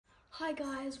Hi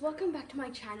guys, welcome back to my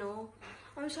channel.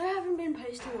 I'm sorry I haven't been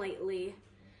posting lately.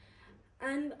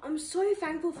 And I'm so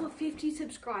thankful for 50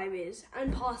 subscribers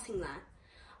and passing that.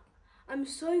 I'm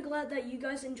so glad that you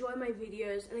guys enjoy my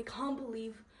videos, and I can't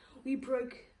believe we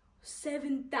broke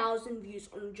 7,000 views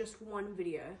on just one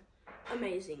video.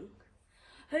 Amazing.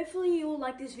 Hopefully you'll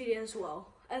like this video as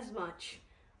well, as much.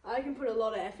 I can put a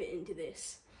lot of effort into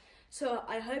this. So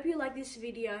I hope you like this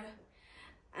video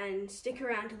and stick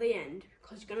around to the end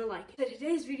because you're gonna like it. So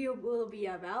today's video will be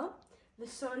about the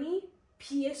Sony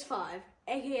PS5,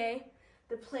 aka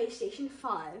the PlayStation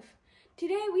 5.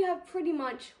 Today we have pretty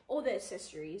much all the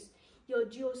accessories, your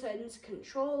DualSense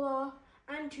controller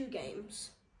and 2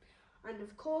 games. And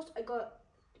of course I got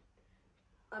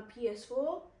a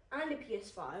PS4 and a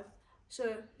PS5.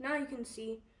 So now you can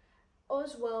see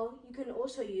as well, you can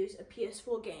also use a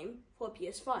PS4 game for a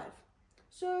PS5.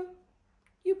 So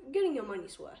you're getting your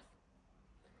money's worth.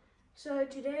 So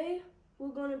today we're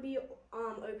gonna be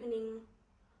opening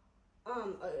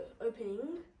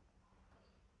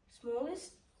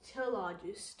smallest to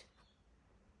largest.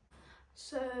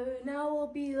 So now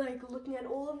we'll be like looking at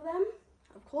all of them,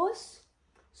 of course.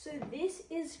 So this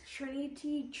is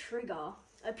Trinity Trigger,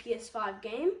 a PS5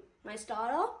 game, my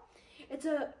starter. It's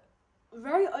a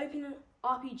very open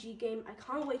RPG game. I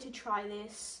can't wait to try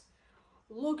this.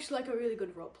 Looks like a really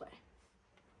good roleplay.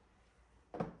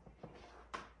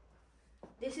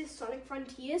 This is Sonic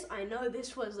Frontiers. I know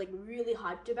this was like really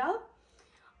hyped about.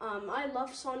 I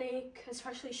love Sonic,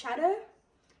 especially Shadow.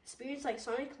 Experience like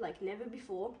Sonic like never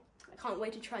before. I can't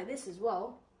wait to try this as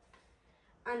well.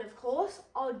 And of course,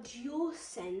 our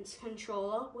DualSense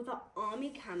controller with our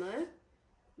army camo,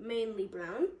 mainly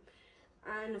brown.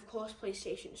 And of course,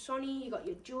 PlayStation, Sony, you got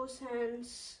your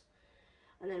DualSense.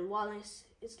 And then wireless,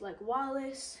 it's like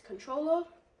wireless controller.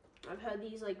 I've heard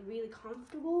these like really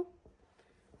comfortable.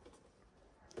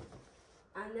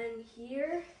 And then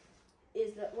here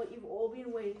is what you've all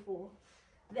been waiting for.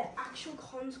 The actual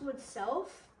console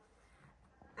itself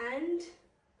and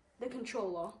the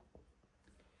controller.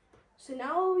 So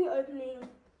now we'll be opening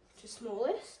to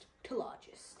smallest to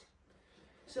largest.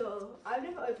 So I've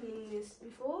never opened this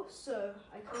before, so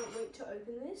I can't wait to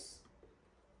open this.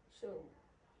 So,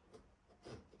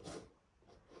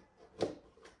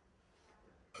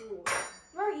 ooh,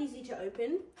 very easy to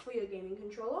open for your gaming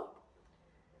controller.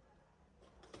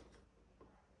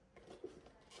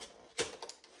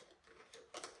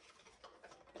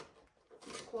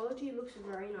 Quality looks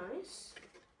very nice.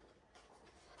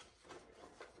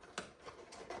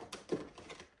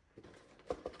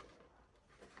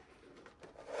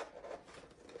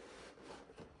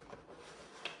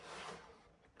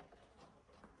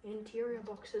 Interior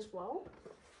box as well.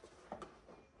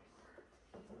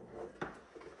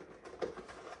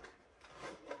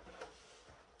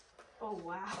 Oh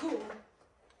wow,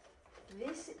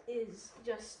 this is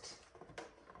just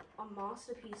a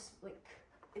masterpiece like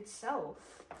itself.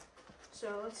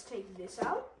 So let's take this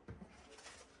out.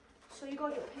 So you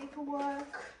got your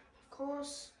paperwork, of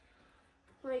course,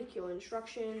 like your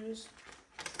instructions,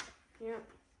 yeah.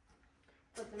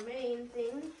 But the main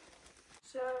thing,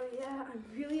 so yeah, I'm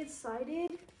really excited,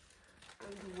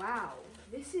 and wow,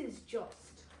 this is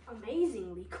just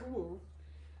amazingly cool.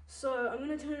 So I'm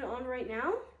gonna turn it on right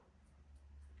now,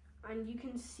 and you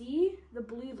can see the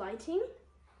blue lighting.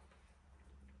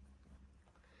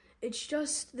 It's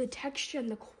just the texture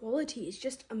and the quality is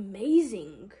just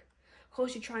amazing. Of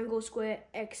course, your triangle, square,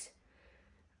 X,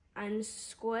 and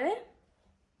square.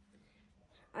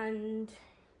 And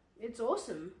it's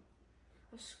awesome.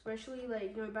 Especially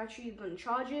like, you know, battery, you're gonna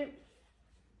charge it.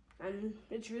 And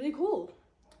it's really cool.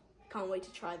 Can't wait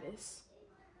to try this.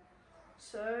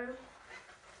 So,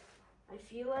 I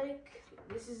feel like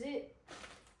this is it.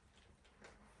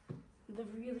 The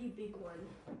really big one.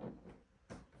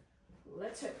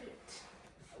 Let's open it.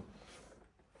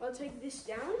 I'll take this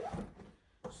down,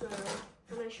 so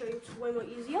when I show you it's way more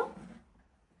easier.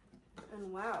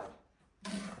 And wow,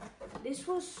 this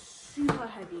was super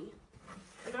heavy,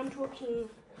 and I'm talking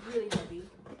really heavy.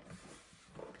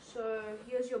 So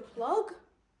here's your plug.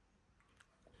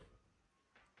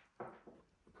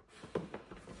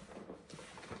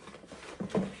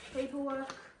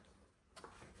 Paperwork.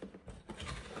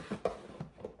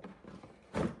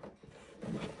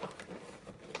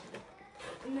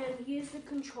 And then here's the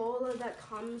controller that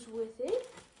comes with it.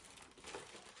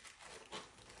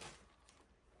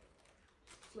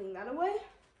 Fling that away.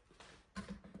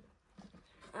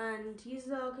 And here's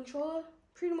the controller.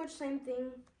 Pretty much same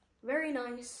thing. Very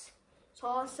nice. So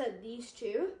I'll set these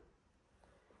two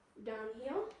down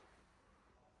here.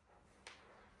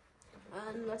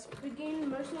 And let's begin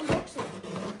most unboxing.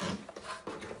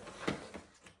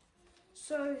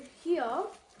 So here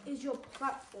is your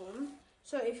platform.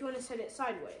 So if you want to set it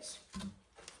sideways.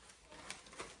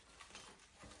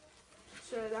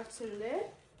 So that's in there.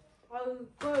 I'll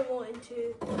go more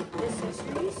into the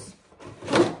accessories.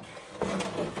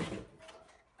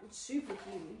 It's super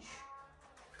huge.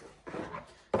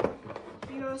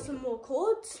 Here are some more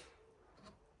cords.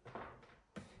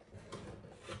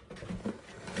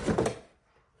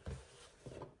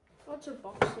 Lots of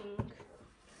boxing.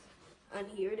 And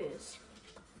here it is.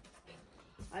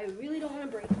 I really don't want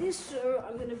to break this, so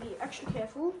I'm going to be extra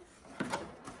careful.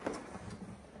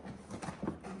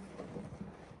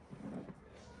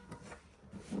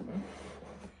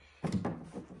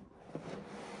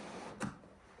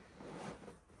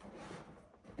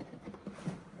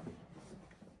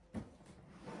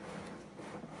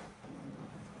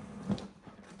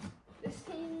 This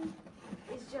thing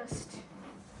is just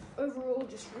overall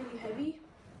just really heavy.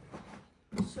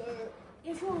 So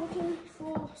if you're looking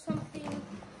for something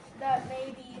that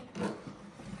maybe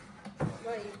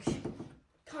like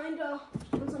kinda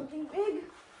want something big,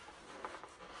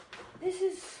 this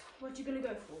is what you're gonna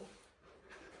go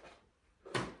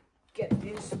for. Get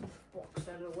this box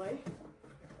out of the way.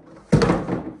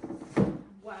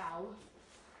 Wow.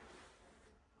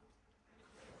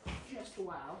 Just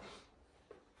wow.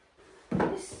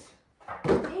 This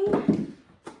thing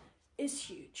is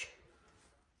huge.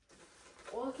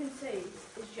 All I can say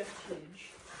is just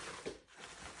huge.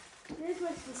 There's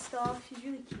my sister, she's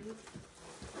really cute.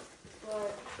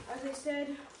 But as I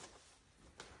said,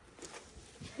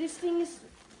 this thing is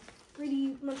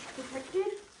pretty much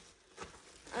protected.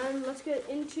 And let's get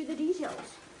into the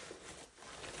details.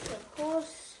 So of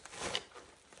course,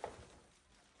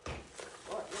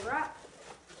 got the wrap,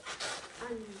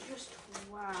 and just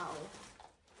wow.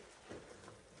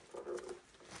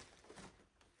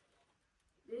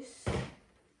 This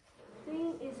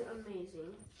thing is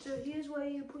amazing. So here's where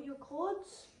you put your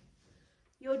cords,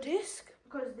 your disc,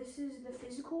 because this is the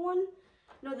physical one,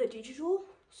 not the digital.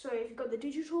 So if you've got the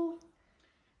digital,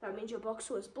 that means your box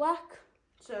was black.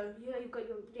 So here you've got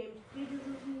your game's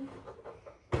digital key,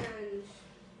 and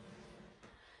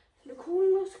the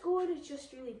cooling looks good. It's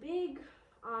just really big.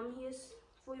 Here's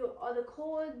for your other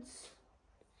cords,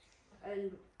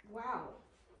 and wow.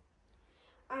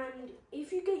 And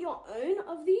if you get your own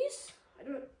of these, I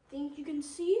don't think you can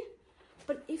see,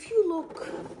 but if you look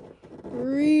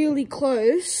really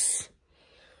close,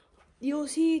 you'll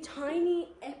see tiny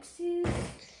X's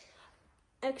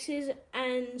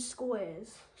and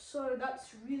squares. So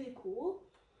that's really cool.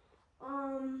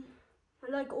 And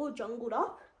like all jungled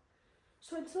up.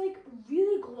 So it's like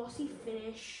really glossy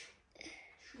finish.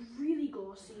 It's really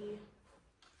glossy.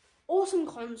 Awesome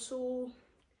console.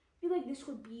 I feel like this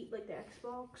would beat like the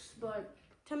Xbox, but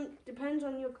depends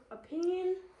on your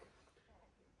opinion.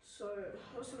 So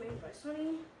also made by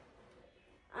Sony.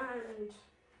 And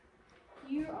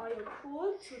here are your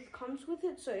cords which comes with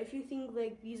it. So if you think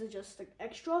like these are just like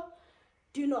extra,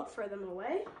 do not throw them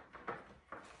away.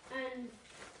 And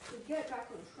to get back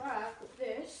on track with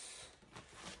this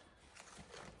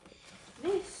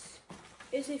is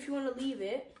if you want to leave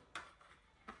it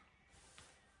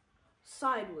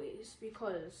sideways,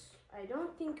 because I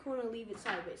don't think you want to leave it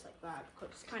sideways like that because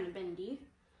it's kind of bendy.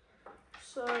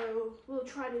 So we'll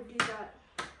try to do that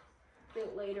a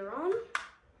bit later on.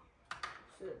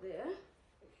 So there.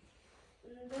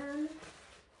 And then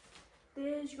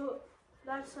there's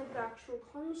that's like the actual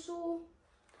console.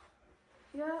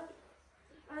 Yeah.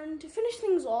 And to finish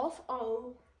things off,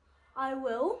 I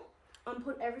will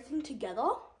put everything together.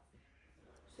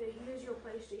 So here's your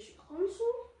PlayStation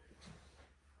console.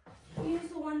 Here's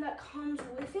the one that comes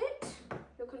with it,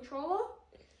 your controller,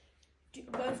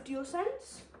 both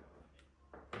DualSense,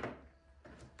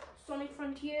 Sonic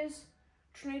Frontiers,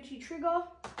 Trinity Trigger,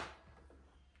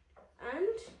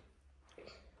 and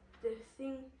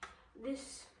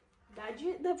this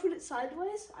gadget that put it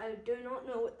sideways. I do not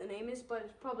know what the name is, but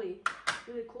it's probably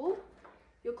really cool.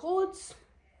 Your cords,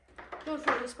 don't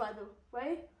throw this by the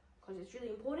way, because it's really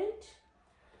important.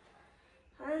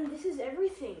 And this is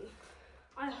everything.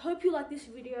 I hope you like this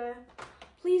video.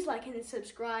 Please like and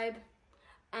subscribe,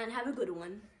 and have a good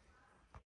one.